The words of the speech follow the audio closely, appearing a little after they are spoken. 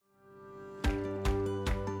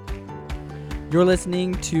You're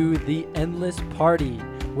listening to The Endless Party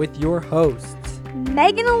with your hosts,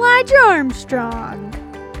 Megan Elijah Armstrong.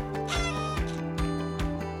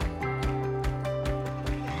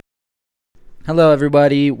 Hello,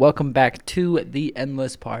 everybody. Welcome back to The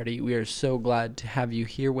Endless Party. We are so glad to have you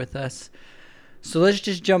here with us. So let's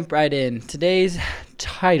just jump right in. Today's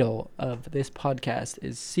title of this podcast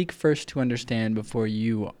is Seek First to Understand Before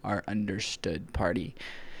You Are Understood Party.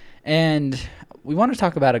 And we want to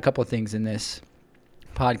talk about a couple of things in this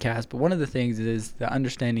podcast, but one of the things is the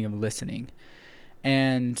understanding of listening.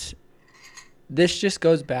 And this just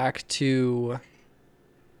goes back to...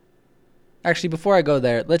 Actually, before I go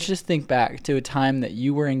there, let's just think back to a time that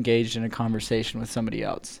you were engaged in a conversation with somebody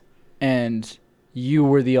else, and you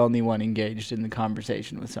were the only one engaged in the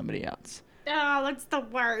conversation with somebody else. Oh, that's the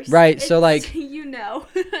worst. Right, so like...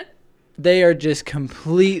 They are just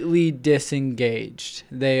completely disengaged.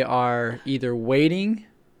 They are either waiting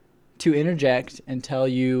to interject and tell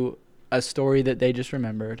you a story that they just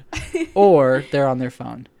remembered, or they're on their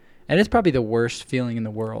phone. And it's probably the worst feeling in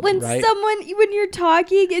the world, when right? When you're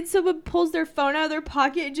talking and someone pulls their phone out of their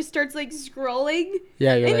pocket and just starts like scrolling.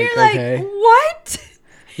 Yeah, you're okay. like, what?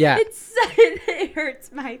 Yeah. It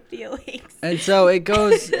hurts my feelings. And so it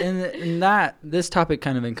goes in that this topic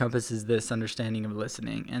kind of encompasses this understanding of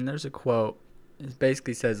listening. And there's a quote. It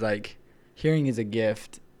basically says like, hearing is a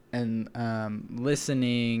gift, and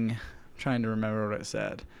listening, I'm trying to remember what it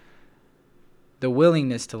said. The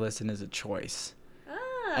willingness to listen is a choice.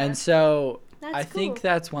 And so I think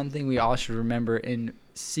that's one thing we all should remember in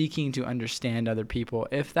seeking to understand other people.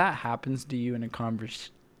 If that happens to you in a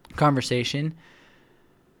conversation,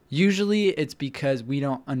 usually it's because we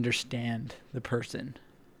don't understand the person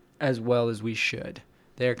as well as we should.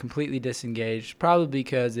 They're completely disengaged, probably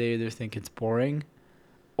because they either think it's boring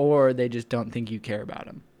or they just don't think you care about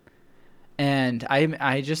them. And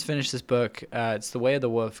I just finished this book. It's The Way of the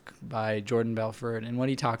Wolf by Jordan Belfort. And what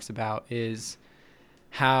he talks about is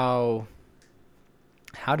how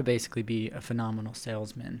to basically be a phenomenal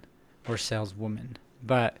salesman or saleswoman.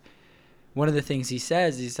 But one of the things he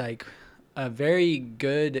says is like a very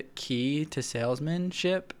good key to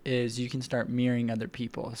salesmanship is you can start mirroring other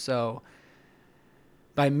people. So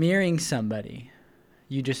by mirroring somebody,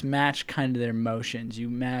 you just match kind of their emotions, you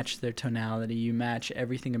match their tonality, you match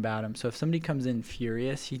everything about them. So if somebody comes in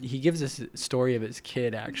furious, he gives us a story of his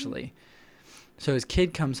kid actually. So his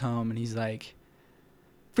kid comes home and he's like,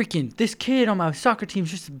 freaking, this kid on my soccer team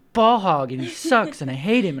is just a ball hog, and he sucks, and I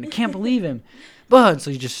hate him, and I can't believe him. But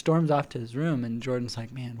so he just storms off to his room, and Jordan's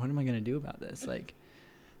like, man, what am I going to do about this? Like,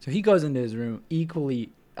 so he goes into his room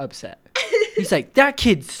equally upset. He's like, that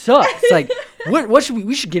kid sucks. Like, what should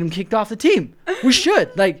we should get him kicked off the team. We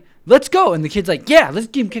should. Like, let's go. And the kid's like, yeah, let's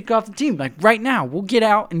get him kicked off the team. Like, right now, we'll get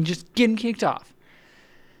out and just get him kicked off.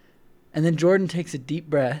 And then Jordan takes a deep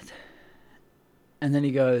breath, and then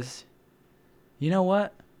he goes, you know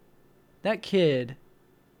what? That kid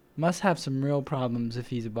must have some real problems if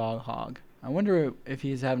he's a ball hog. I wonder if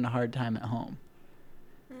he's having a hard time at home.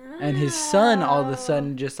 And his son all of a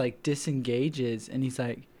sudden just like disengages, and he's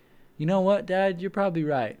like, you know what, Dad, you're probably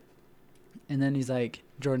right. And then he's like,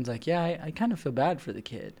 Jordan's like, yeah, I kind of feel bad for the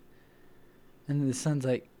kid. And then the son's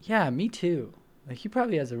like, yeah, me too. Like, he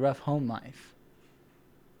probably has a rough home life.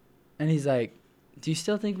 And he's like, do you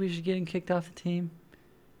still think we should get him kicked off the team?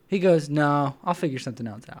 He goes, no, I'll figure something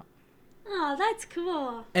else out. Oh, that's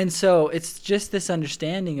cool. And so it's just this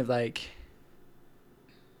understanding of like,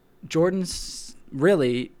 Jordan's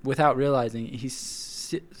really, without realizing it,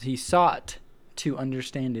 he sought to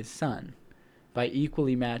understand his son by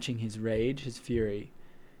equally matching his rage, his fury.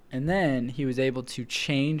 And then he was able to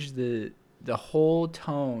change the whole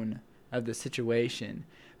tone of the situation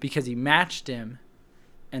because he matched him.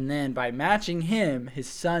 And then by matching him, his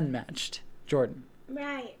son matched Jordan.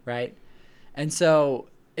 Right? And so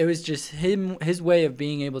it was just his way of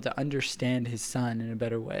being able to understand his son in a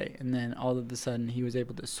better way. And then all of a sudden he was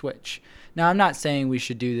able to switch. Now, I'm not saying we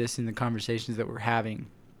should do this in the conversations that we're having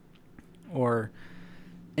or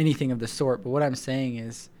anything of the sort. But what I'm saying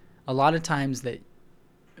is a lot of times that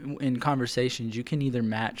in conversations, you can either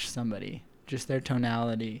match somebody, just their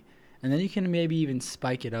tonality, and then you can maybe even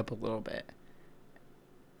spike it up a little bit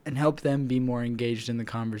and help them be more engaged in the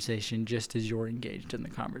conversation just as you're engaged in the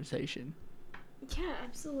conversation. Yeah,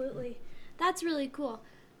 absolutely. That's really cool.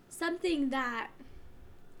 Something that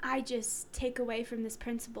I just take away from this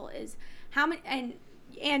principle is how many,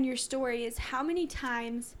 and your story is how many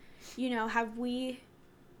times, have we,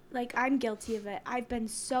 like, I'm guilty of it. I've been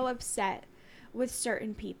so upset with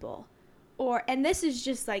certain people and this is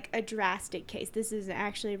just like a drastic case. This isn't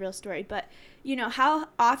actually a real story, but you know, how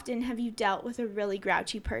often have you dealt with a really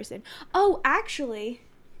grouchy person? Oh, actually,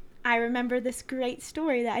 I remember this great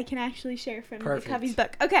story that I can actually share from the Covey's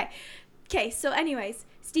book. Okay, so anyways,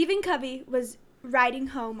 Stephen Covey was riding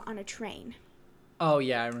home on a train. Oh,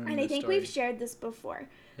 yeah, I remember. And I think we've shared this before.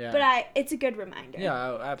 Yeah. But it's a good reminder.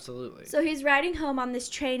 Yeah, absolutely. So he's riding home on this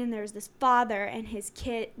train, and there's this father and his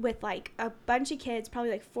kid with like a bunch of kids,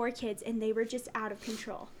 probably like 4 kids, and they were just out of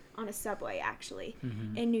control on a subway, actually,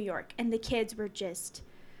 in New York. And the kids were just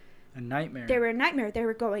a nightmare. They were a nightmare. They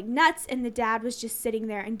were going nuts, and the dad was just sitting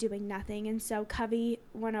there and doing nothing. And so Covey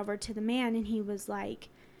went over to the man, and he was like,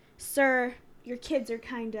 "Sir, your kids are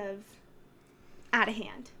kind of out of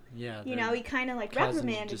hand." Yeah. You know, he kind of like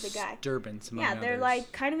reprimanded the guy. Disturbance. Yeah, they're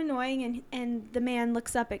like kind of annoying, and the man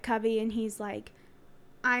looks up at Covey, and he's like,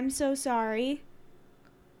 "I'm so sorry.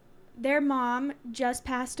 Their mom just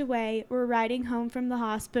passed away. We're riding home from the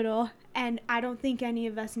hospital, and I don't think any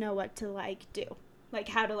of us know what to like do, like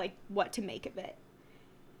how to like what to make of it."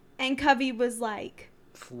 And Covey was like,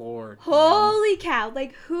 floored. Holy cow!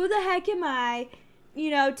 Like, who the heck am I, you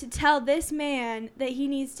know, to tell this man that he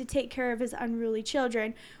needs to take care of his unruly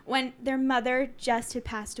children when their mother just had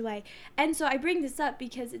passed away? And so I bring this up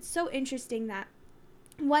because it's so interesting that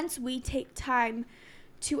once we take time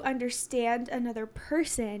to understand another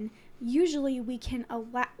person, usually we can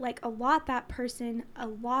allot that person a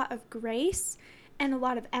lot of grace and a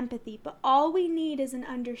lot of empathy, but all we need is an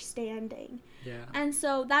understanding. Yeah. And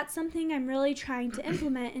so that's something I'm really trying to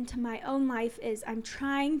implement into my own life, is I'm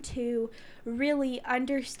trying to really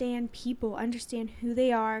understand people, understand who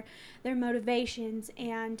they are, their motivations,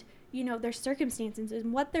 and, you know, their circumstances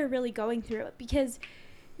and what they're really going through. Because,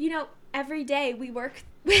 you know, every day we work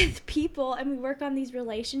with people and we work on these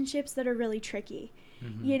relationships that are really tricky,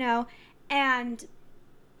 you know, and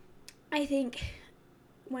I think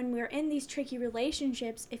when we're in these tricky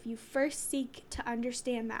relationships, if you first seek to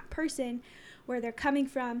understand that person, where they're coming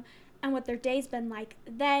from, and what their day's been like,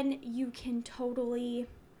 then you can totally,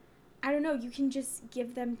 I don't know, you can just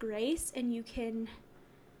give them grace and you can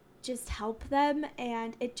just help them,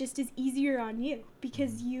 and it just is easier on you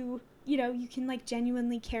because you know, you can like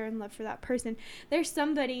genuinely care and love for that person. There's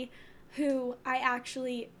somebody who I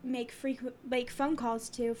actually make phone calls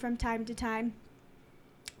to from time to time,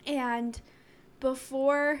 and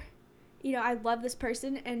before, you know, I love this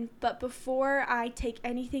person, but before I take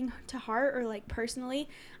anything to heart or like personally,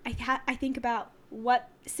 I think about what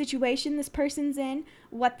situation this person's in,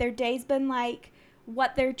 what their day's been like,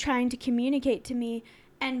 what they're trying to communicate to me,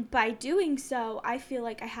 and by doing so, I feel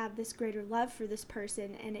like I have this greater love for this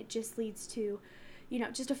person, and it just leads to, you know,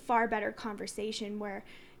 just a far better conversation where,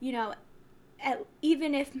 you know,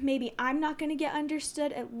 even if maybe I'm not going to get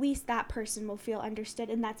understood, at least that person will feel understood,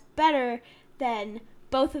 and that's better than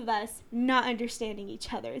both of us not understanding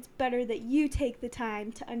each other. It's better that you take the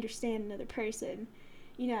time to understand another person,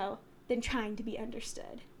 you know, than trying to be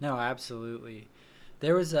understood. No, absolutely.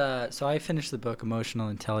 There was so I finished the book Emotional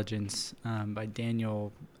Intelligence by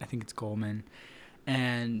Daniel, I think it's Goleman.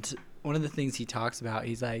 And one of the things he talks about,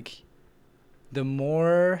 he's like, the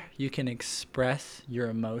more you can express your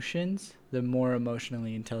emotions, the more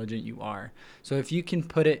emotionally intelligent you are. So if you can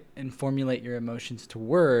put it and formulate your emotions to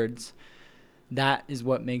words, that is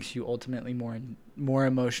what makes you ultimately more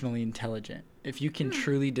emotionally intelligent. If you can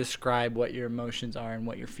truly describe what your emotions are and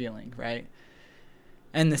what you're feeling, right?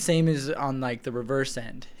 And the same is on like the reverse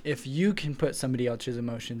end. If you can put somebody else's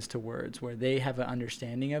emotions to words where they have an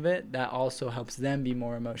understanding of it, that also helps them be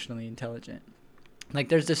more emotionally intelligent. Like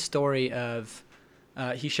there's this story of,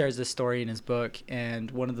 he shares this story in his book, and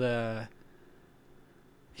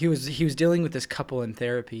he was dealing with this couple in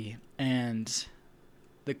therapy, and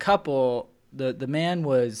the couple, the man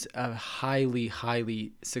was a highly,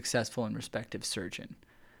 highly successful and respected surgeon.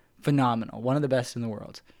 Phenomenal. One of the best in the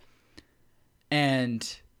world. And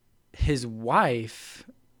his wife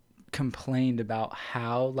complained about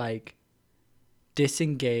how like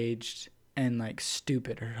disengaged and like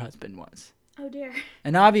stupid her husband was. Oh dear.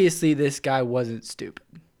 And obviously this guy wasn't stupid.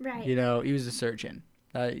 Right. You know, he was a surgeon.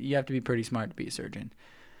 You have to be pretty smart to be a surgeon.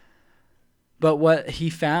 But what he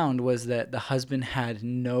found was that the husband had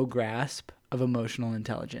no grasp of emotional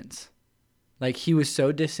intelligence. Like he was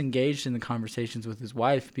so disengaged in the conversations with his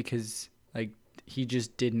wife because like he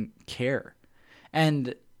just didn't care.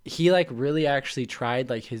 And he like really actually tried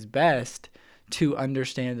like his best to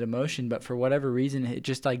understand emotion, but for whatever reason it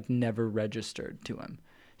just like never registered to him.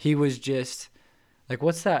 He was just like,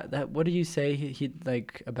 what's that what do you say he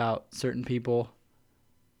like about certain people?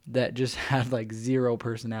 that just had like zero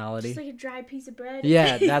personality. Just like a dry piece of bread.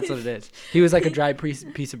 Yeah, that's what it is. He was like a dry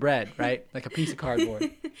piece of bread, right? Like a piece of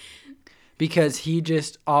cardboard. Because he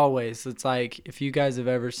just always, it's like, if you guys have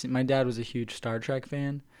ever seen, my dad was a huge Star Trek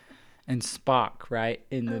fan, and Spock, right,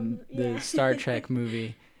 in the Star Trek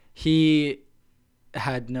movie, he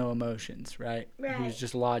had no emotions, right? He was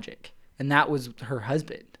just logic. And that was her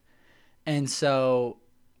husband. And so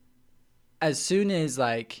as soon as,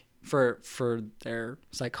 like, for their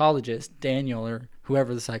psychologist, Daniel, or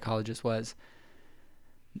whoever the psychologist was,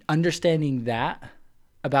 understanding that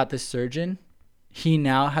about this surgeon, he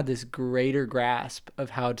now had this greater grasp of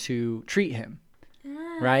how to treat him,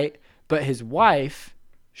 right? But his wife,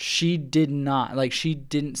 she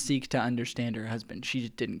didn't seek to understand her husband. She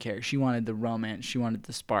just didn't care. She wanted the romance. She wanted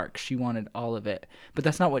the spark. She wanted all of it. But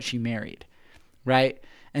that's not what she married, right?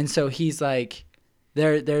 And so he's like,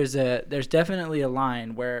 there's definitely a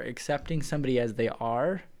line where accepting somebody as they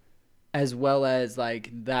are, as well as like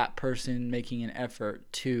that person making an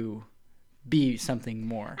effort to be something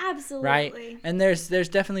more. Absolutely. Right? And there's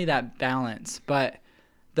definitely that balance, but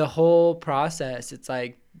the whole process, it's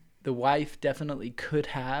like the wife definitely could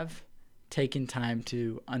have taken time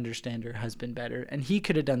to understand her husband better, and he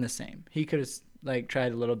could have done the same. He could have like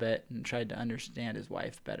tried a little bit and tried to understand his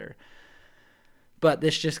wife better. But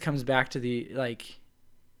this just comes back to the, like,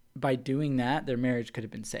 by doing that, their marriage could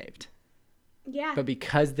have been saved. Yeah. But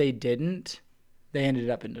because they didn't, they ended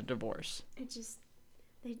up in a divorce.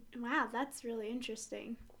 Wow, that's really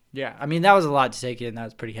interesting. Yeah, I mean, that was a lot to take in. That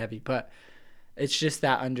was pretty heavy. But it's just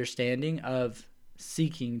that understanding of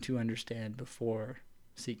seeking to understand before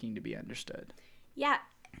seeking to be understood. Yeah,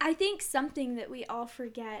 I think something that we all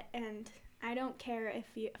forget, and I don't care if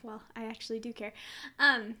you, well, I actually do care.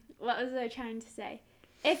 What was I trying to say?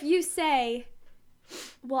 If you say,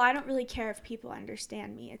 well, I don't really care if people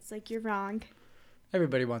understand me, it's like you're wrong.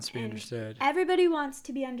 Everybody wants to be understood. Everybody wants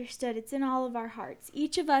to be understood. It's in all of our hearts.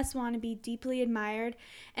 Each of us want to be deeply admired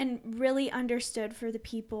and really understood for the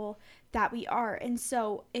people that we are. And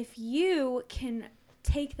so if you can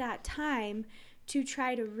take that time to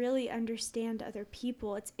try to really understand other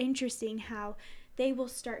people, it's interesting how they will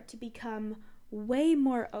start to become way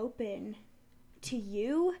more open to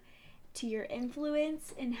you, to your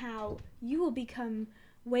influence, and how you will become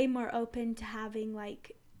way more open to having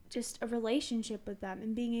like just a relationship with them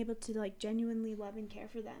and being able to like genuinely love and care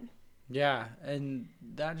for them. Yeah, and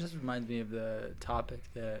that just reminds me of the topic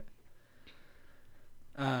that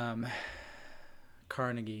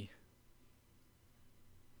Carnegie,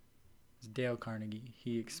 Dale Carnegie,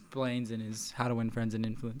 he explains in his How to Win Friends and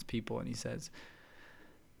Influence People, and he says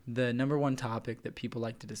the number one topic that people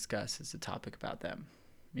like to discuss is the topic about them.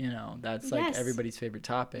 You know, that's like everybody's favorite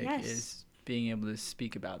topic is being able to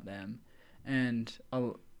speak about them. And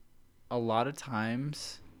a lot of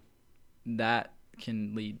times that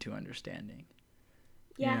can lead to understanding.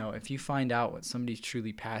 Yeah. You know, if you find out what somebody's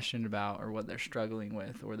truly passionate about, or what they're struggling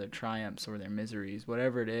with, or their triumphs or their miseries,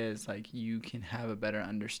 whatever it is, like, you can have a better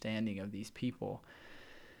understanding of these people.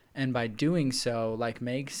 And by doing so, like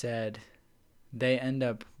Meg said, they end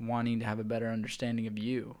up wanting to have a better understanding of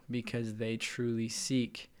you, because they truly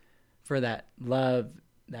seek for that love,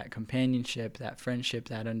 that companionship, that friendship,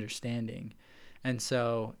 that understanding. And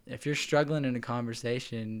so if you're struggling in a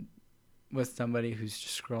conversation with somebody who's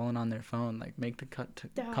just scrolling on their phone, like, make the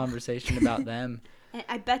conversation about them. And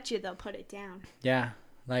I bet you they'll put it down. Yeah.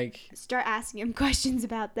 Like, start asking them questions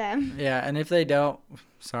about them. Yeah. And if they don't,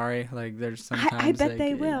 sorry, like, there's sometimes I bet like,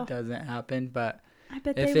 they will. It doesn't happen. But I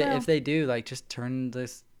bet they will. If they do, like, just turn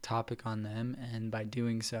this topic on them. And by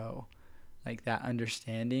doing so, like, that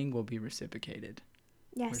understanding will be reciprocated.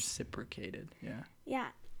 Yes. Reciprocated. Yeah. Yeah.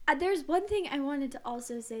 There's one thing I wanted to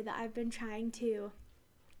also say that I've been trying to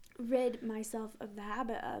rid myself of the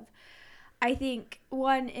habit of. I think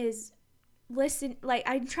one is listen, like,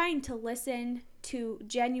 I'm trying to listen, to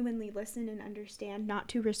genuinely listen and understand, not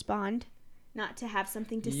to respond, not to have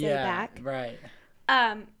something to say back. Right.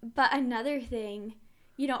 But another thing,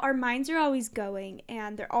 you know, our minds are always going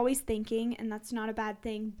and they're always thinking, and that's not a bad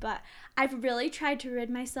thing, but I've really tried to rid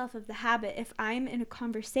myself of the habit. If I'm in a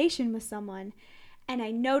conversation with someone and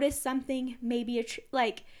I notice something, maybe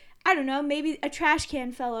I don't know, maybe a trash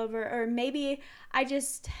can fell over, or maybe I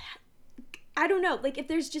don't know, like, if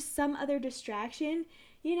there's just some other distraction,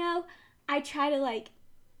 you know, I try to, like,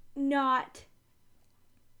 not,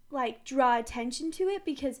 like, draw attention to it,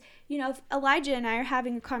 because, you know, if Elijah and I are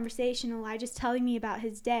having a conversation, Elijah's telling me about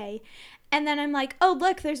his day, and then I'm like, oh,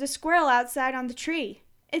 look, there's a squirrel outside on the tree,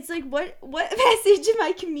 It's like, what message am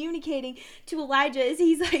I communicating to Elijah as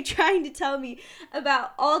he's like trying to tell me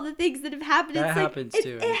about all the things that have happened? That it's happens like,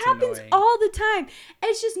 too. It It's happens annoying. all the time.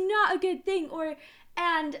 It's just not a good thing.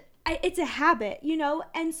 It's a habit, you know?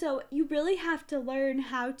 And so you really have to learn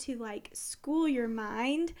how to like school your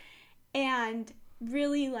mind and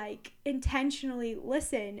really like intentionally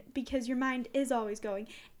listen, because your mind is always going.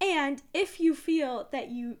 And if you feel that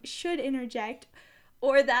you should interject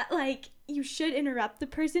or that like you should interrupt the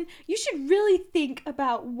person, you should really think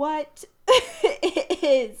about what it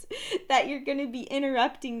is that you're going to be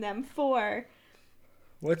interrupting them for.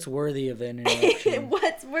 What's worthy of the interruption?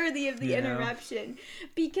 What's worthy of the interruption?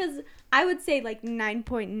 Because I would say like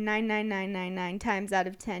 9.99999 times out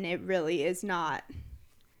of 10, it really is not,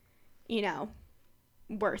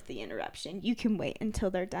 worth the interruption. You can wait until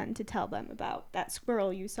they're done to tell them about that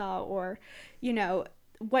squirrel you saw, or,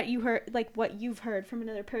 what you heard, like what you've heard from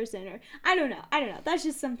another person, or I don't know. That's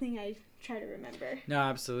just something I try to remember. No,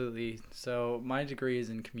 absolutely. So my degree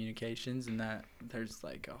is in communications, and that there's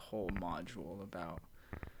like a whole module about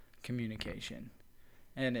communication,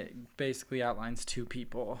 and it basically outlines two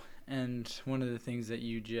people. And one of the things that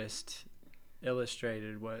you just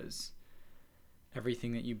illustrated was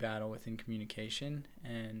everything that you battle with in communication,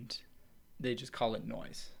 and they just call it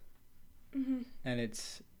noise. Mm-hmm. And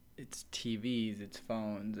it's TVs, it's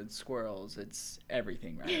phones, it's squirrels, it's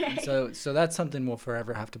everything, right? And so that's something we'll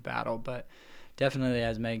forever have to battle. But definitely,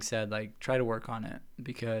 as Meg said, like, try to work on it,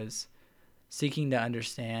 because seeking to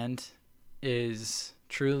understand is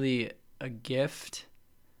truly a gift,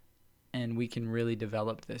 and we can really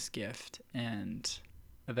develop this gift, and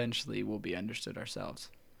eventually we'll be understood ourselves.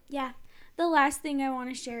 Yeah. The last thing I want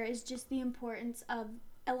to share is just the importance of,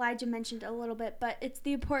 Elijah mentioned a little bit, but it's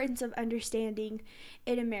the importance of understanding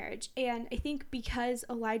in a marriage. And I think because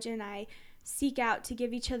Elijah and I seek out to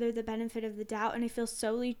give each other the benefit of the doubt, and I feel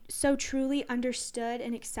so truly understood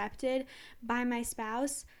and accepted by my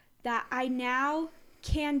spouse, that I now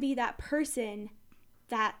can be that person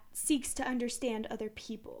that seeks to understand other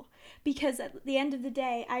people. Because at the end of the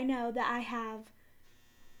day, I know that I have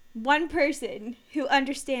one person who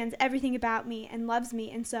understands everything about me and loves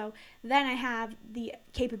me, and so then I have the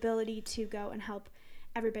capability to go and help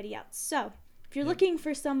everybody else. So if you're looking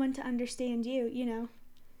for someone to understand you,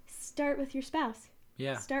 start with your spouse.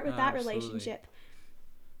 Yeah. Start with that relationship.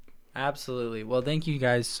 Absolutely. Well, thank you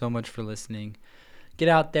guys so much for listening. Get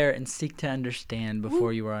out there and seek to understand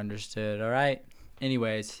before you are understood, all right?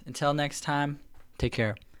 Anyways, until next time, take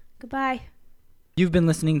care. Goodbye. You've been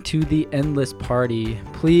listening to The Endless Party.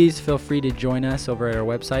 Please feel free to join us over at our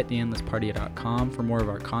website, theendlessparty.com, for more of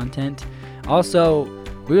our content. Also,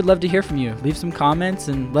 we would love to hear from you. Leave some comments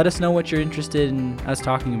and let us know what you're interested in us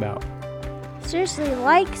talking about. Seriously,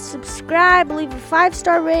 like, subscribe, leave a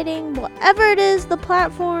 5-star rating, whatever it is the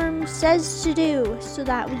platform says to do, so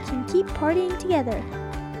that we can keep partying together.